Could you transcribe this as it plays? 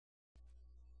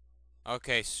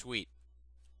Okay, sweet.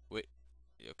 Wait.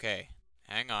 Okay.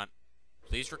 Hang on.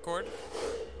 Please record.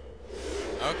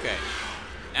 Okay.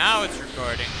 Now it's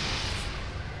recording.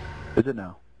 Is it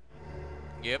now?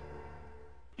 Yep.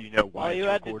 You know why All it's you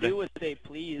had to recording? do was say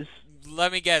please.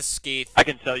 Let me guess, Skeeth. I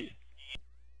can tell you.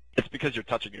 It's because you're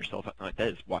touching yourself at night. That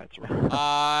is why it's recording.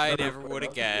 I never would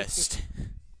have guessed.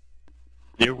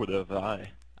 Neither would have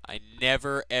I. I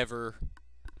never, ever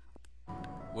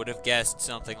would have guessed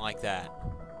something like that.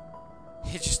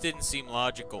 It just didn't seem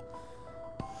logical.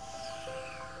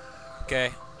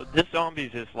 Okay. This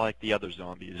zombies is like the other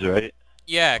zombies, right?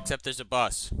 Yeah, except there's a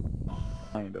bus.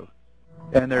 Kind of.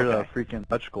 And there's Okay. a freaking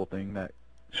electrical thing that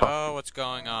Oh, shocks what's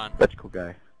going on? the electrical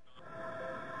guy.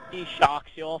 He shocks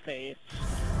your face.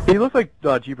 He looked like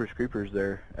Jeepers Creepers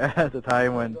there at the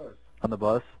time when on the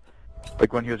bus,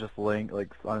 like when he was just laying like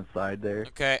on his side there.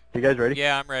 Okay. You guys ready?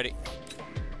 Yeah, I'm ready.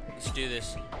 Let's do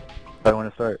this. I want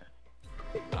to start.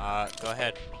 Go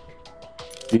ahead.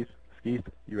 Skeeth, you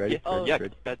ready? Yeah. Oh, yeah.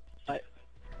 Good.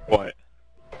 What?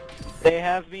 They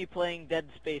have me playing Dead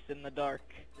Space in the dark.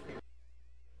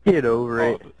 Get over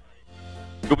it.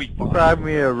 You'll be fine. Grab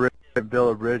me a rig and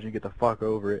build a bridge and get the fuck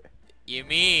over it. You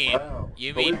mean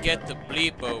get the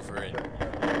bleep over it.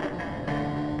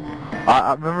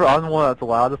 I remember I'm the one that's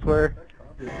allowed to swear.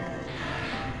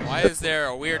 Why is there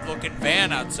a weird looking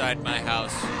van outside my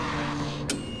house?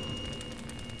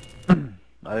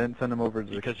 I didn't send him over to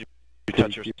the Because you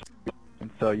touch yourself. and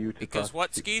sell you to Because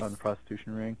what, Skeeth? on the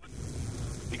prostitution ring.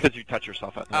 Because you touch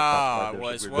yourself at night. Ah, I that's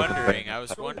why was there's a weird looking wondering. thing. I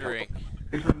was wondering.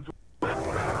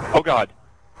 Oh God!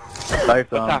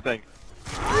 Life, What's happening?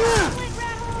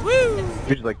 Woo!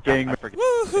 You're just like gang. I forget.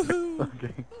 Woo!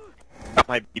 Gang.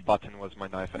 My B button was my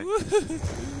knife. Do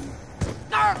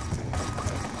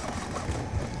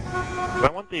I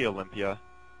want the Olympia?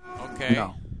 Okay.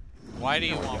 No. Why do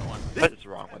you want one? What is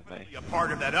wrong with me? Be a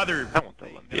part of that other I want the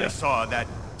thing that I Olympia. saw that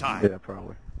time. Yeah,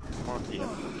 probably. I want the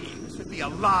Olympia. This would be a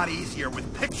lot easier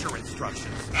with picture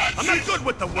instructions. I'm not good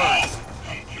with the words.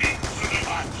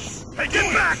 Hey,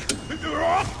 get back! Or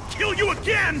I'll kill you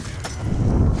again!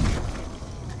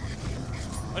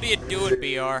 What are you doing,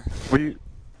 BR? What are you?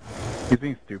 He's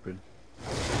being stupid.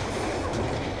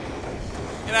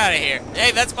 Get out of here.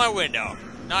 Hey, that's my window,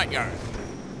 not yours.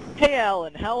 Hey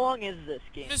Alan, how long is this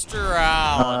game? Mr.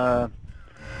 Allen.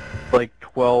 Like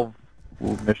 12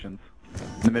 missions.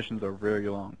 The missions are very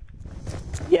long.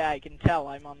 Yeah, I can tell.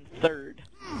 I'm on third.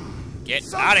 Get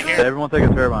out of Hey, here. everyone take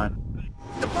a turbine.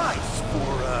 Device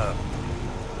for,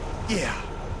 yeah.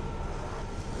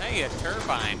 Hey, a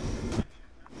turbine.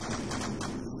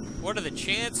 What are the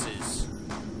chances?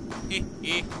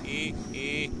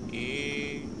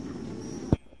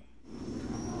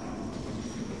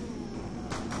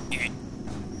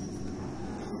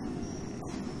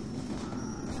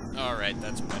 Alright,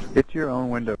 that's better. Get your own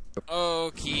window.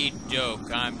 Okie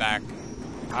doke, I'm back.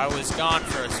 I was gone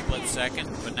for a split second,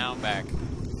 but now I'm back.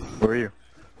 Where are you?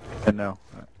 And no,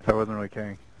 I wasn't really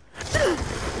caring.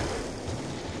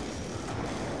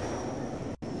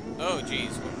 Oh, jeez.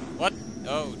 What?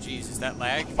 Oh, jeez, is that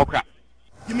lag? Oh crap!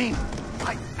 You mean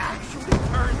I actually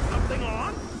turned something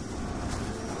on?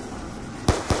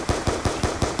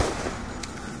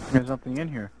 There's nothing in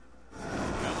here.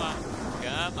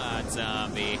 Come on,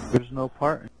 zombie. There's no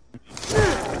part.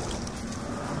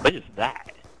 What is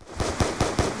that?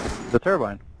 The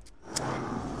turbine.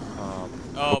 Oh,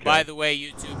 Okay. by the way,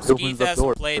 YouTube, Opens Skeeth the hasn't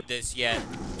door. played this yet,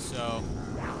 so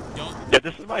don't Yeah,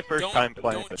 this is my 1st Don't- time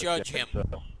playing. don't this judge game, him.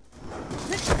 so-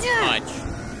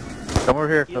 much. Come over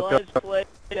here. He Let's likes go. play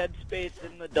Dead Space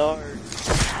in the dark.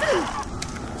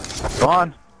 Come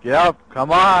on. Get up.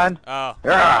 Come on. Oh,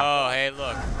 Yeah. oh, hey,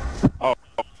 look. Oh,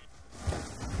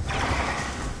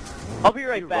 I'll be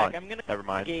right You back. run. I'm gonna never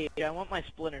mind. engage. I want my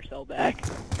Splinter Cell back.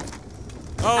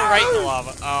 Oh, right in the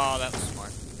lava. Oh, that was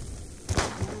smart.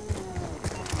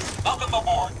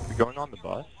 We going on the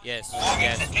bus? Yes,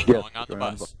 yes, Yes, going on the going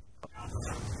on bus.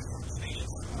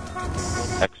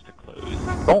 X to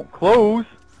close. Don't close.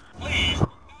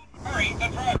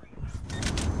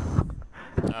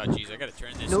 Oh, jeez, I gotta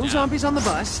turn this No down. zombies on the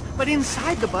bus, but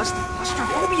inside the bus, the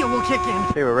claustrophobia will kick in.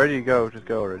 Okay, we're ready to go. Just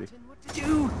go already. What to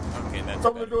do? Okay, that's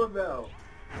better.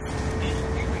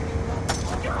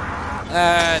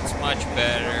 That's much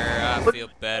better. I feel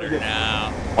better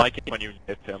now. Like it when you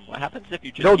hit him. What happens if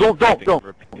you just No, keep don't, typing don't.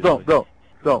 repeatedly?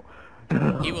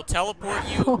 He will teleport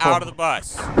you out of the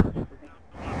bus.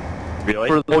 Really?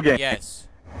 For the whole game. Yes.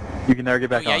 You can never get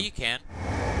Oh, back yeah, on. you can.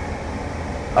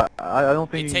 I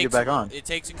don't think It you can takes get back on. It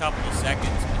takes a couple of seconds,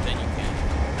 but then you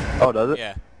can. Oh, does it?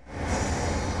 Yeah.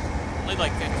 Only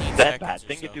like 15 Is that a seconds bad or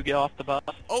thing so. if you get off the bus?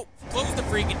 Oh, close the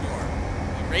freaking door.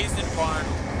 You raised it, barn.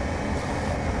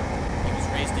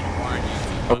 raised in a barn,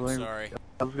 YouTube. I'm sorry.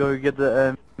 I was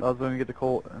going to get the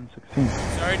Colt M16.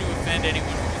 Sorry to offend anyone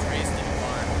who was raised in a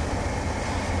barn.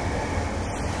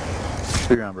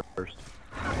 Figure number first.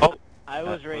 Oh, I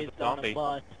was That's raised a on a zombie.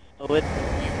 bus. So it's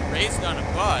You were raised on a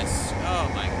bus?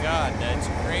 Oh my god, that's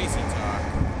crazy talk.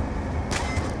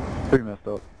 Pretty messed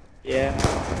up. yeah,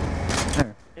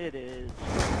 There. it is.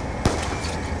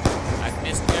 I've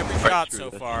missed every Right shot through so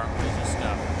this. far. There's just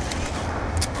stuff.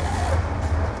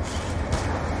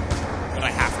 But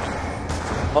I have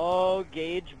to. Oh,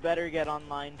 Gage better get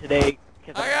online today.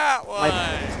 'Cause I got one!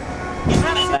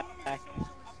 I'm back.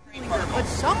 But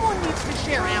someone needs to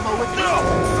share ammo with me.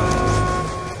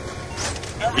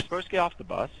 You're supposed to get off the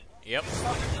bus. Yep.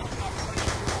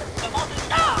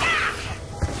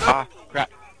 Ah, crap.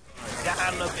 Guy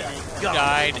looking at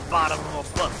Died. bottom of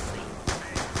a bus seat.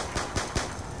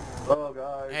 Oh,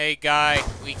 guys. Hey guy,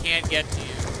 we can't get to you.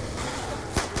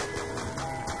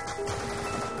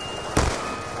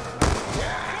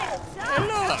 Hey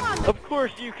look! Of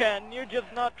course you can. You're just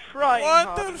not trying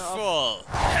hard enough. Wonderful!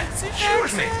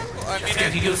 Excuse me. I mean,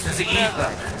 Can you use the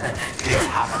ether? This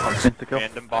happens. Insta-kill.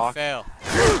 Random I box. fail.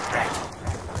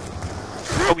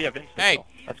 Oh, we have instant Hey. kill.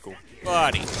 That's cool.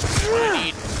 Buddy, I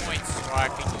need points so I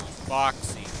can use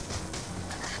boxing.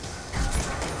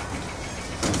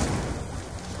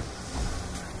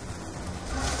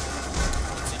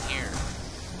 What's in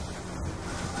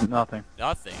here? Nothing.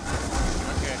 Nothing.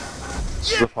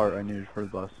 Okay. The part I needed for the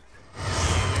bus.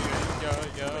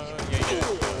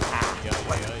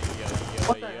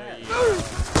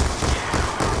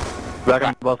 Back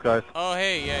on the bus, guys. Oh,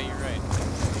 hey, yeah, you're right.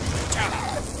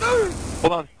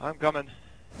 Hold on, I'm coming.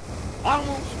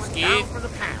 Almost went Skeet. down for the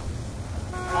pound.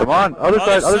 Come on, other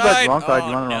side, wrong side. Oh,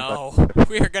 You want the no. wrong side.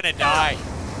 We are gonna die.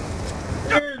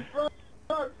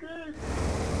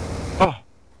 Oh,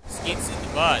 Skeet's in the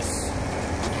bus.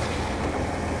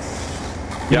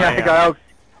 Yeah,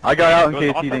 I got out in it was case he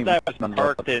awesome didn't. that was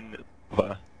parked in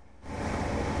lava.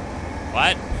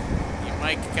 What? Your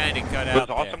mic kinda cut It was out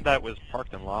awesome there. that was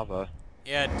parked in lava.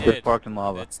 Yeah, it Just did. parked in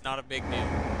lava. It's not a big deal.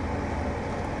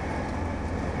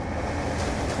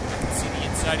 See the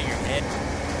inside of your head?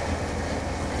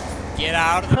 Get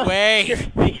out of the way! Your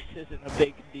face isn't a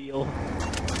big deal.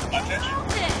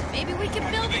 Maybe we can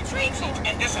build a tree fort.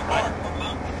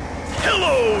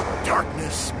 Hello,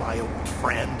 darkness, my old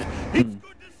friend. It's good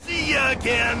to see you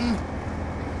again.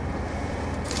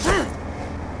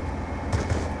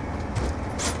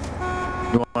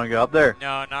 You want to get up there?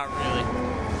 No, not really.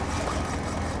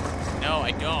 No,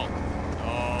 I don't.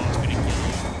 Oh, I'm gonna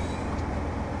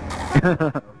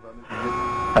kill you.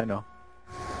 I know.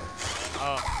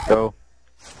 Oh, Go.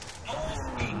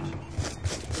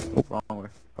 Oh, wrong way.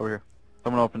 Over here.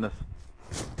 Someone open this.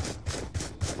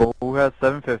 Oh, who has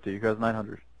 750? Who has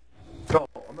 900? Go.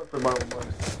 I'm not for my own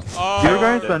money. You're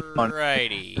going to spend money.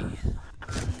 alrighty.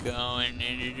 Going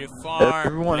into the farm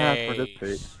Everyone has place.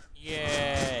 participate.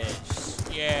 Yes,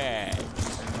 yes.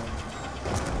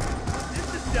 This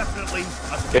is definitely a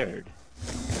Scared.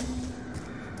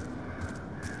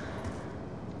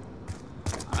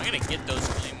 I'm gonna get those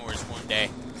claymores one day.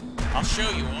 I'll show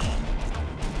you all.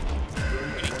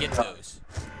 I'm gonna get those.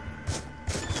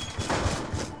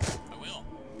 I will.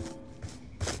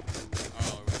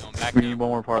 Oh, are we going back We now? need one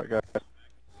more part, guys.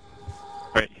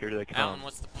 Alright, here they come. Alan,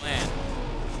 what's the plan?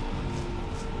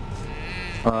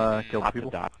 Kill Not to people.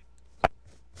 die.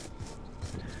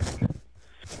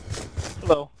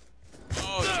 Hello.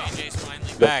 Oh, JJ's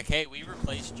finally back. Hey, we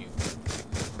replaced you.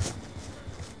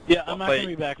 Yeah, I'm not Wait. gonna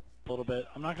be back a little bit.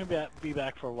 I'm not gonna be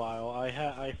back for a while.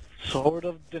 I sort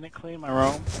of didn't clean my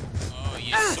room. Oh,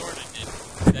 you sorta did.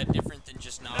 Is that different than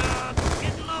just not?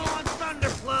 getting low on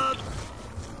Thunderplug.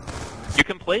 You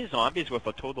can play zombies with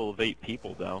a total of 8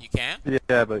 people, though. You can?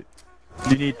 Yeah, but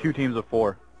you need 2 teams of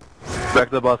 4. Back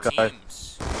to the bus, guys.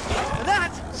 Teams.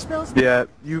 That smells. Yeah,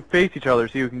 you face each other,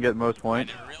 see who can get the most I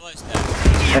points. didn't realize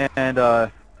that. And,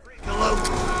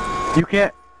 Hello. you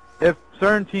can't, if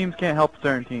certain teams can't help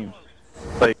certain teams.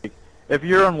 Like, if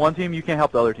you're on one team, you can't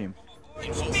help the other team. In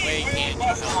what way can't you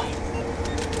help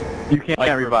me? You can't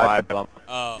Like revive them. them.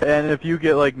 Oh. And if you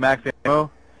get, like, max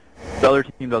ammo, the other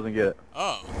team doesn't get it.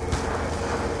 Oh.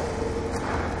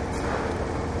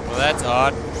 Well, that's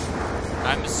odd.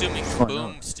 I'm assuming Oh,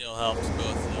 Boom no. still helps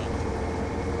both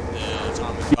the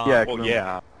atomic bomb. Yeah, Well,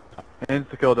 yeah.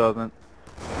 Insta-kill doesn't.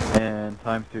 And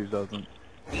times 2 doesn't.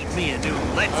 Need me a new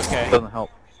leg. Okay. Doesn't help.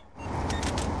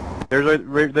 There's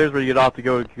where you get off to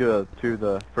go to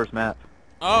the first map.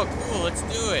 Oh, cool. Let's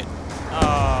do it.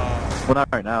 Oh. Well, not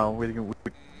right now. We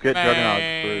get Juggernaut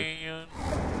first. Man.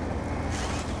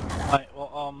 Alright,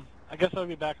 well, I guess I'll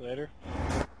be back later.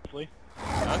 Hopefully.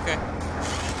 Okay.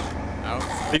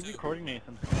 Are you recording,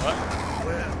 Nathan? What?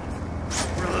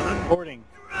 Recording.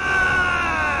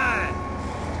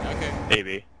 Okay.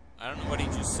 Maybe. I don't know what he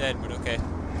just said, but okay.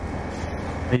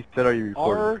 He said, are you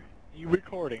recording? Are you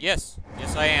recording? Yes.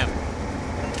 Yes, I am.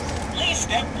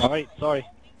 Alright, sorry.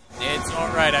 It's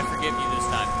alright. I forgive you this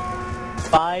time.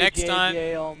 Bye, Next JJ, time,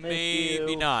 I'll miss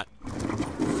maybe you. not.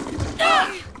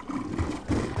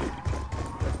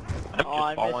 I'm Oh,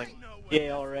 I just falling. missed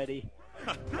Jay already.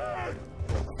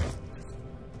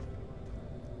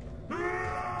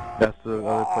 That's the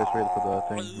other place we had to put the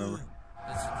thing, remember?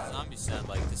 That's what the zombies sound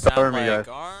like. They sound Sorry, like guys.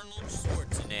 Arnold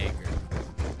Schwarzenegger.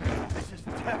 This is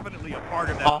definitely a part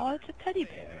of that. Oh, it's a teddy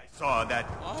bear. I saw that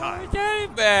Oh, time. Teddy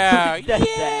Bear! That's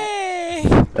Yay!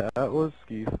 That was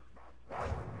Skeeth.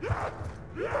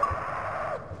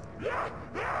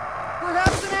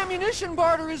 Perhaps an ammunition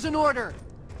barter is in order.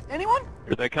 Anyone?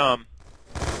 Here they come.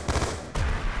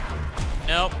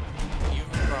 Nope. You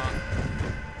were wrong.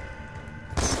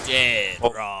 Dead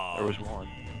Oh, wrong. there was one.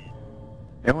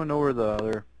 Anyone know where the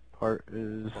other part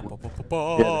is?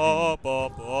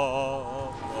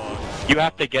 You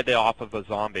have to get it off of a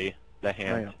zombie. The I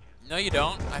hand. am. No, you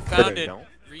don't. I found you it don't.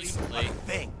 recently.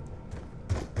 Thing.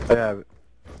 I have it.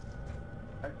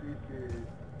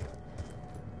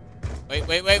 Wait.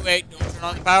 Don't turn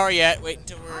on the power yet. Wait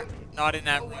until we're not in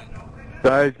that room.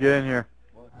 Guys, get in here.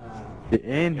 Get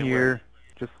in In here. where?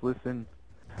 Just listen.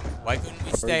 Why couldn't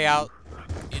we stay out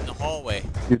in the hallway?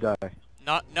 You die.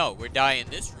 No, we're dying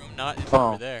in this room, not in Oh.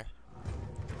 over there.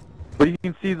 But you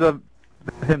can see him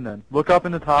then. Look up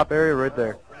in the top area right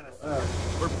there.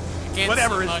 You can't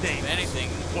Whatever see his much name of anything.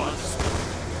 was.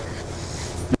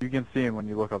 You can see him when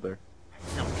you look up there.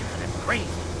 Sounds kind of crazy.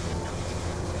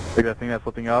 Like that thing that's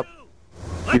flipping up.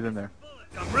 He's in there.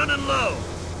 I'm running low.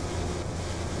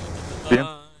 See him?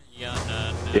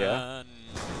 Yeah.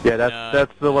 Yeah,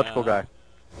 that's the electrical guy.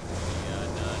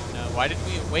 Why did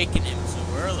we awaken him so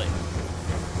early?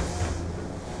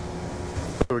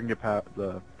 So we can get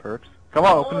the perks. Come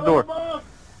on, open the door. Come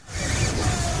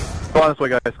on this way,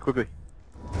 guys, quickly.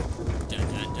 Dun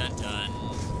dun dun dun.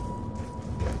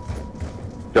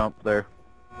 Jump there.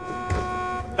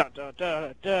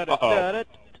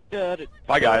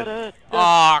 Bye, guys.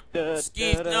 Aw,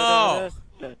 Skeeth, no!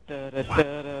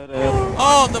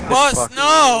 Oh, the bus,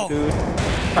 no!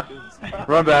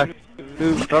 Run back.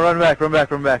 Run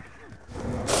back.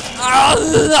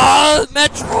 Ah,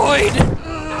 Metroid!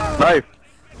 Knife.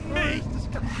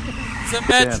 It's a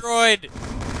Metroid!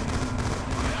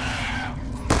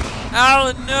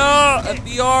 Alan, no! A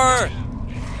VR!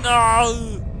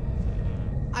 No!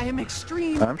 I am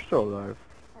extreme. I'm still alive.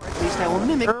 Or at least I will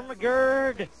mimic.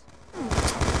 Ermagerd!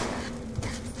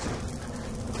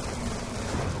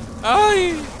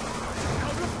 Oh!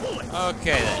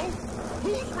 Okay then.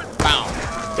 Pow.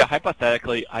 Yeah,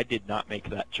 hypothetically, I did not make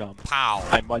that jump. Pow.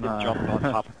 I might have jumped on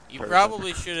top of the You person.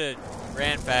 probably should have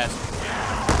ran faster.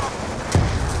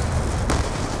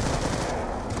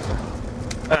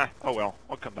 Oh well,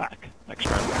 I'll come back next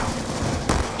round.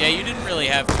 Yeah, you didn't really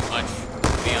have too much,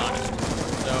 to be honest.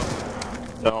 So,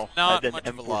 No, I Not did much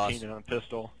an of a loss. M14 and a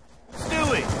pistol.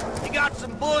 Stewie, you got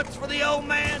some bullets for the old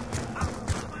man?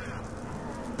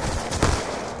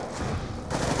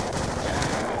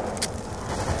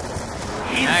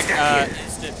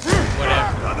 instant,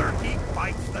 whatever. Brother, he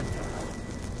fights the...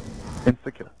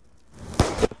 Insta kill.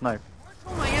 Just knife.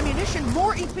 Control my ammunition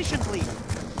more efficiently.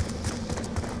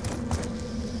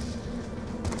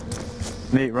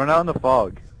 Nate, run out in the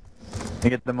fog. And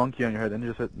get the monkey on your head,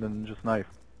 then just knife.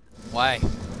 Why?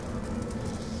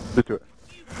 Just do it.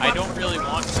 I don't really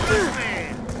want to.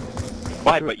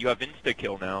 Why? But you have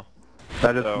insta-kill now.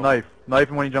 That is So- knife. Knife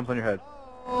him when he jumps on your head.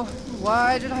 Oh,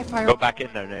 why did I fire? Go back in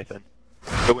there, Nathan.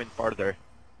 Go in farther.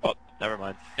 Oh, never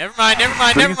mind. Never mind.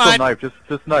 So you can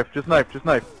still knife. Just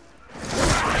knife.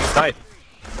 Nice.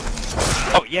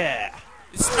 Oh yeah.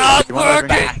 It's not You want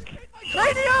that working!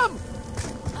 Cranium!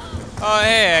 Oh,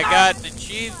 hey, I got an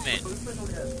achievement.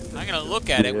 I'm gonna look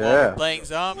at it while Yeah. we're playing Bullet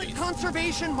zombies.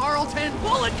 conservation, Marlton.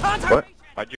 Bullet conservation. What?